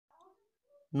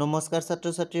নমস্কাৰ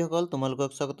ছাত্ৰ ছাত্ৰীসকল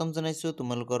তোমালোকক স্বাগতম জনাইছো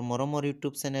তোমালোকৰ মৰমৰ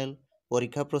ইউটিউব চেনেল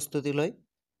পৰীক্ষা প্ৰস্তুতিলৈ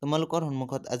তোমালোকৰ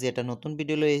সন্মুখত আজি এটা নতুন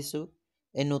ভিডিঅ' লৈ আহিছো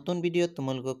এই নতুন ভিডিঅ'ত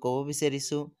তোমালোকক ক'ব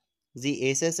বিচাৰিছো যি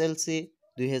SSLC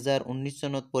 2019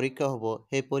 চনত পৰীক্ষা হ'ব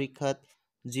সেই পৰীক্ষাত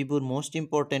যিবোৰ মোষ্ট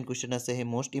ইম্পৰ্টেন্ট কোৱেশ্চন আছে সেই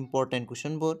মোষ্ট ইম্পৰ্টেন্ট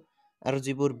কোৱেশ্চনবোৰ আৰু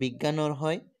যিবোৰ বিজ্ঞানৰ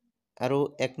হয় আৰু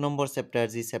 1 নম্বৰ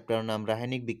চেপ্টাৰ যি চেপ্টাৰৰ নাম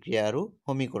ৰাসায়নিক বিক্ৰিয়া আৰু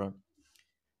সমীকৰণ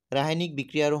ৰাসায়নিক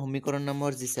বিক্ৰিয়া আৰু সমীকৰণ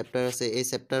নামৰ যি চেপ্টাৰ আছে এই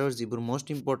চেপ্টাৰৰ যিবোৰ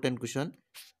মোষ্ট ইম্পৰ্টেন্ট কোৱেশ্চন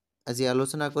আজি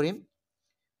আলোচনা কৰিম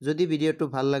যদি ভিডিঅ'টো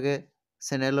ভাল লাগে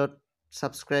চেনেলত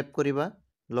সাবস্ক্ৰাইব কৰিবা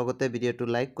লগতে ভিডিঅ'টো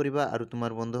লাইক কৰিবা আৰু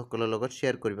তোমাৰ বন্ধুসকলৰ লগত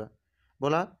শ্বেয়াৰ কৰিবা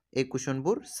বলা এই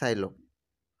কোৱেশ্চনবোৰ চাই লওঁ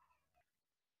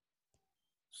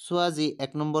সো আজি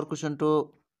 1 নম্বৰ কোৱেশ্চনটো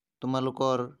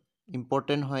তোমালোকৰ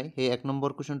ইম্পৰ্টেন্ট হয় সেই 1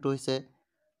 নম্বৰ কোৱেশ্চনটো হৈছে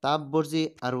তাপবৰ্জী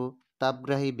আৰু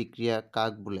তাপগ্ৰাহী বিক্ৰিয়া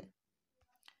কাক বোলে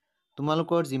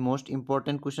তোমালোকৰ যি মোষ্ট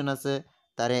ইম্পৰ্টেন্ট কোৱেশ্চন আছে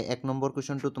তাৰে 1 নম্বৰ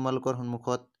কোৱেশ্চনটো তোমালোকৰ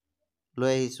সন্মুখত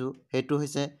লৈ আহিছো হেতু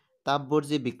হৈছে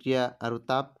তাপবৰ্জী বিক্ৰিয়া আৰু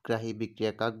তাপগ্ৰাহী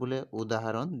বিক্ৰিয়া কাক বোলে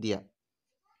উদাহৰণ দিয়া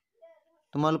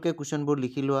তোমালোকে কোৱেশ্চনবোৰ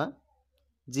লিখি লোৱা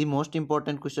যি মোষ্ট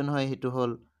ইম্পৰ্টেন্ট কোৱেশ্চন হয় হেতু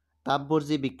হল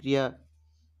তাপবৰ্জী বিক্ৰিয়া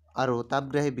আৰু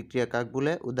তাপগ্ৰাহী বিক্ৰিয়া কাক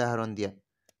বোলে উদাহৰণ দিয়া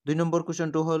 2 নম্বৰ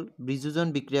কোৱেশ্চনটো হল বিযোজন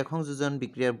বিক্ৰিয়া সংযোজন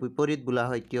বিক্ৰিয়াৰ বিপৰীত বোলা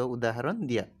হয় কিয় উদাহৰণ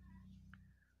দিয়া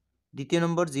দ্বিতীয়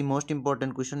নম্বৰ যি মোষ্ট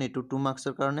ইম্পৰ্টেন্ট কোৱেশ্চন এটো 2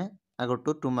 মাৰ্কছৰ কাৰণে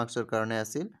আগৰটো 2 মাৰ্কছৰ কাৰণে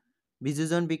আছিল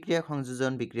বিযোজন বিক্ৰিয়া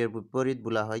সংযোজন বিক্ৰিয়াৰ বিপৰীত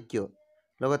বোলা হয় কিয়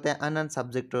লগতে আন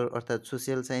সাবজেক্টৰ অৰ্থাৎ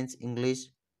সোশ্যাল সায়েন্স ইংলিশ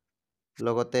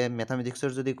লগতে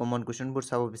ম্যাথমেটিক্সৰ যদি কমন কোৱেশ্চনবোৰ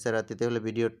চাব বিচাৰা তেতিয়াহলে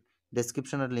ভিডিঅ'ৰ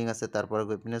ডেসক্ৰিপচনত লিংক আছে তাৰ পৰা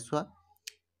গৈ পিনে চোৱা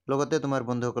লগতে তোমাৰ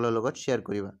বন্ধুসকলৰ লগত শ্বেয়াৰ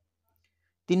কৰিবা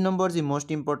 3 নম্বৰ যি মোষ্ট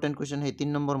ইম্পৰ্টেন্ট কোৱেশ্চন সেই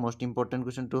 3 নম্বৰ মোষ্ট ইম্পৰ্টেন্ট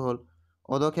কোৱেশ্চনটো হল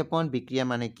অধক্ষেপণ বিক্ৰিয়া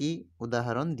মানে কি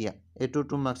উদাহৰণ দিয়া এটো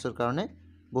 2 মাৰ্কছৰ কাৰণে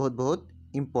বহুত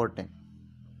ইম্পৰ্টেন্ট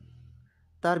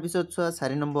তাৰ পিছত চোৱা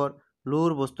 4 নম্বৰ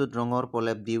লৌৰ বস্তুত ৰঙৰ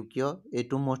প্ৰলেপ দিও কিয়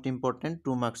এটো মোষ্ট ইম্পৰ্টেন্ট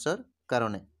 2 মাৰ্কছৰ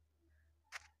কাৰণে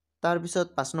তাৰ পিছত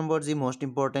 5 নম্বৰ যি মোষ্ট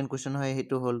ইম্পৰ্টেন্ট কোৱেশ্চন হয়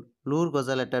হেতু হল লৌৰ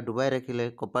গজাল এটা ডুবাই ৰাখিলে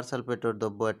কপাৰ সালফেটৰ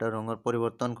দ্ৰব্য এটা ৰঙৰ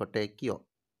পৰিৱৰ্তন ঘটে কিয়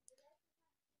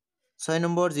 6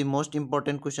 নম্বৰ যি মোষ্ট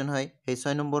ইম্পৰ্টেন্ট কোৱেশ্চন হয় সেই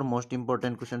 6 নম্বৰ মোষ্ট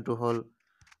ইম্পৰ্টেন্ট কোৱেশ্চনটো হল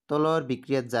তলৰ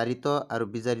বিক্ৰিয়াত জাৰিত আৰু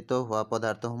বিজাৰিত হোৱা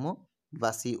পদাৰ্থসমূহ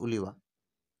বাছি উলিওৱা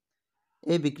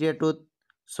এই বিক্ৰিয়াটোত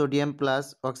sodium plus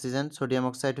oxygen sodium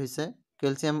oxide হৈছে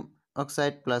calcium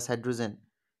oxide plus hydrogen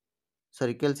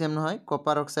calcium নহয়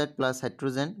কপাৰ অক্সাইড প্লাস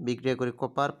হাইড্ৰোজেন বিক্ৰিয়া কৰি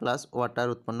কপাৰ প্লাস ওয়াটাৰ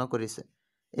উৎপন্ন কৰিছে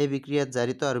এই বিক্ৰিয়াত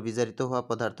জাৰিত আৰু বিজাৰিত হোৱা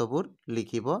পদাৰ্থবোৰ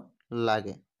লিখিব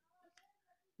লাগে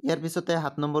ইয়াৰ পিছতে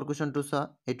 7 নম্বৰ কোৱেশ্চনটো চোৱা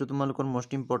এটো তোমালোকৰ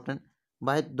মোষ্ট ইম্পৰ্টেন্ট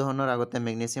বাহিত দহনৰ আগতে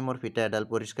ম্যাগনেসিয়ামৰ ফিটা এডাল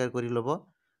পৰিষ্কাৰ কৰি লব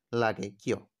লাগে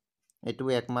কিয় এটো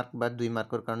 1 মাৰ্ক বা 2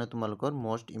 মাৰ্কৰ কাৰণে তোমালোকৰ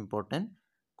মোষ্ট ইম্পৰ্টেন্ট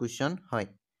কোৱেশ্চন হয়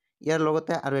ইয়াৰ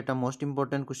লগতে আৰু এটা মোষ্ট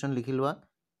ইম্পৰ্টেন্ট কোৱেশ্চন লিখি লোৱা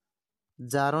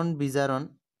জাৰণ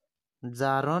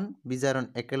বিজাৰণ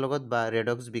একেলগত বা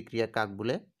ৰেডক্স বিক্ৰিয়া কাক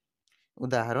বোলে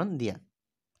উদাহৰণ দিয়া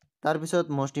তাৰ পিছত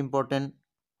মোষ্ট ইম্পৰ্টেন্ট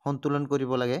সন্তুলন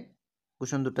কৰিব লাগে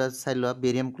কোৱেশ্চন দুটা চাই লোৱা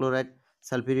বেৰিয়াম ক্লোৰাইড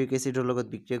সালফিউৰিক এসিডৰ লগত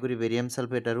বিক্ৰিয়া কৰি বেৰিয়াম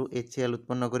সালফেট আৰু HCl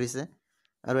উৎপন্ন কৰিছে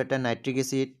আৰু এটা নাইট্ৰিক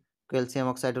এসিড ক্যালসিয়াম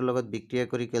অক্সাইডৰ লগত বিক্ৰিয়া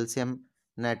কৰি ক্যালসিয়াম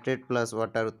নাইট্ৰেট প্লাস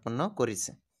ওয়াটাৰ উৎপন্ন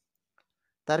কৰিছে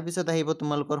তাৰ পিছত আহিব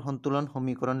তোমালোকৰ সন্তুলন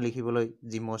সমীকৰণ লিখিবলৈ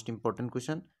যি most important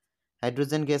question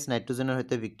hydrogen gas নাইট্ৰোজেনৰ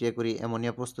সৈতে বিক্ৰিয়া কৰি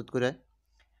এমোনিয়া প্ৰস্তুত কৰে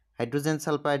হাইড্ৰোজেন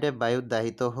সালফাইডে বায়ুত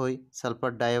দাহিত হৈ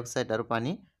সালফাৰ ডাই অক্সাইড আৰু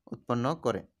পানী উৎপন্ন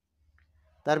কৰে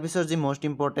তাৰ পিছত যি মোষ্ট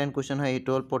ইম্পৰ্টেন্ট কোৱেশ্চন হয়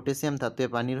এটো হল পটাছিয়াম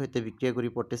ধাতুৱে পানীৰ সৈতে বিক্ৰিয়া কৰি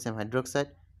পটাছিয়াম হাইড্ৰক্সাইড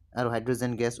আৰু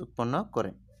হাইড্ৰোজেন গেছ উৎপন্ন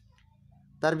কৰে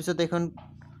তাৰ পিছত এখন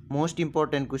মোষ্ট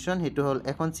ইম্পৰ্টেন্ট কোৱেশ্চন হেতু হল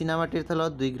এখন চিনামাটিৰ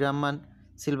তলত 2 গ্ৰাম মান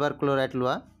সিলভাৰ ক্লোৰাইড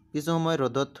লোৱা কিছু সময়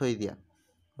ৰ'দত থৈ দিয়া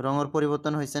ৰঙৰ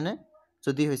পৰিৱৰ্তন হৈছে নে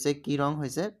যদি হৈছে কি ৰং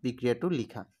হৈছে বিক্ৰিয়াটো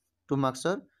লিখা 2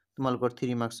 মাৰ্কছৰ তোমালোকৰ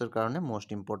 3 মাৰ্কছৰ কাৰণে মোষ্ট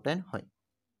ইম্পৰ্টেন্ট হয়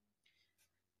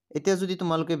এতিয়া যদি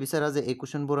তোমালোকে বিচাৰা যে এই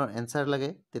কোৱেশ্চনবোৰৰ এনসাৰ লাগে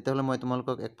তেতিয়াহলে মই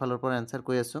তোমালোকক একফালৰ পৰা এনসাৰ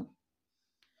কৈ আছো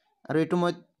আৰু এটো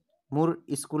মই মোৰ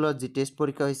স্কুলত যি টেষ্ট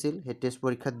পৰীক্ষা হৈছিল সেই টেষ্ট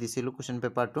পৰীক্ষাত দিছিলো কোৱেশ্চন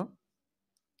পেপাৰটো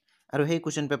আৰু সেই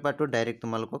কোৱেশ্চন পেপাৰটো ডাইৰেক্ট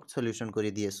তোমালোকক সলিউশন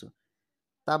কৰি দি আছো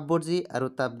তাপবৰ্জী আৰু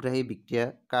তাপগ্ৰাহী বিক্ৰিয়া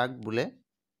কাক বোলে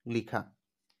লিখা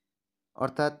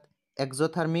অৰ্থাৎ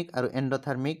এক্সোথাৰ্মিক আৰু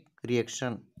এন্ডোথাৰ্মিক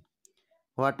reaction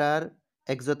what are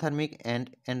এক্সোথাৰ্মিক and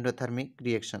এন্ডোথাৰ্মিক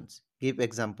ৰিঅ্যাকশনস give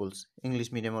examples English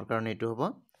মিডিয়ামৰ কাৰণে এটো হ'ব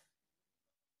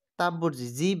তাপবৰ্জী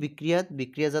যি বিক্ৰিয়াত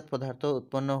বিক্ৰিয়াজাত পদাৰ্থ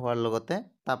উৎপন্ন হোৱাৰ লগতে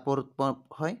তাপৰ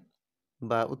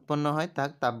উৎপন্ন হয় তাক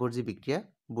তাপবৰ্জী বিক্ৰিয়া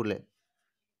বোলে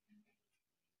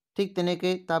ঠিক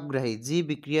তেনেকৈ তাপগ্ৰাহী যি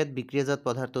বিক্ৰিয়াত বিক্ৰিয়াজাত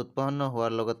পদাৰ্থ উৎপন্ন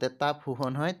হোৱাৰ লগতে তাপ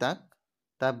শোষণ হয় তাক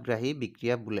তাপগ্ৰাহী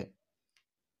বিক্ৰিয়া বোলে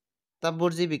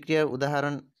তাপবৰ্জী বিক্ৰিয়াৰ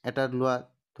উদাহৰণ এটা লোৱা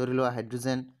ধৰি লোৱা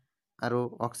হাইড্ৰোজেন আৰু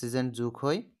অক্সিজেন যোগ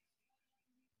হৈ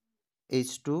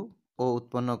H2O ও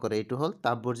উৎপন্ন কৰে এইটো হ'ল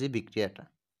তাপবৰ্জী বিক্ৰিয়াটা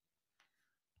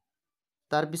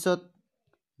তাৰপিছত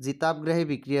যি তাপগ্ৰাহী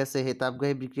বিক্ৰিয়া আছে সেই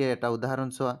তাপগ্ৰাহী বিক্ৰিয়াৰ এটা উদাহৰণ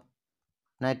চোৱা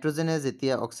নাইট্ৰজেনে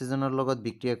যেতিয়া অক্সিজেনৰ লগত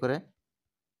বিক্ৰিয়া কৰে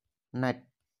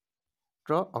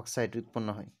নাইট্ৰ অক্সাইড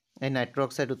উৎপন্ন হয় এই নাইট্ৰ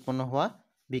অক্সাইড উৎপন্ন হোৱা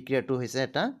বিক্ৰিয়াটো হৈছে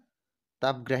এটা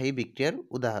তাপগ্ৰাহী বিক্ৰিয়াৰ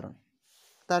উদাহৰণ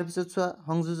তাৰপিছত চোৱা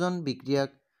সংযোজন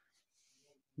বিক্ৰিয়াক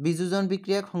বিযোজন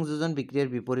বিক্ৰিয়াক সংযোজন বিক্ৰিয়াৰ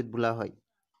বিপৰীত বোলা হয়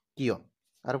কিয়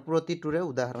আৰু প্ৰতিটোৰে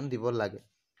উদাহৰণ দিব লাগে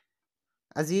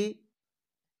আজি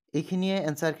এইখিনিয়ে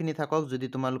এনসাৰখিনি থাকক যদি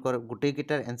তোমালোকৰ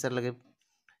গোটেইকেইটাৰ এনসাৰ লাগে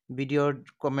ভিডিঅ'ৰ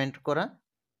কমেণ্ট কৰা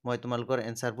মই তোমালোকৰ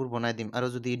এনসাৰবোৰ বনাই দিম আৰু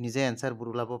যদি নিজে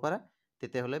এনসাৰবোৰ ওলাব পাৰা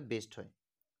তেতিয়াহ'লে বেষ্ট হয়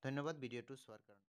ধন্যবাদ ভিডিঅ'টো চোৱাৰ কাৰণে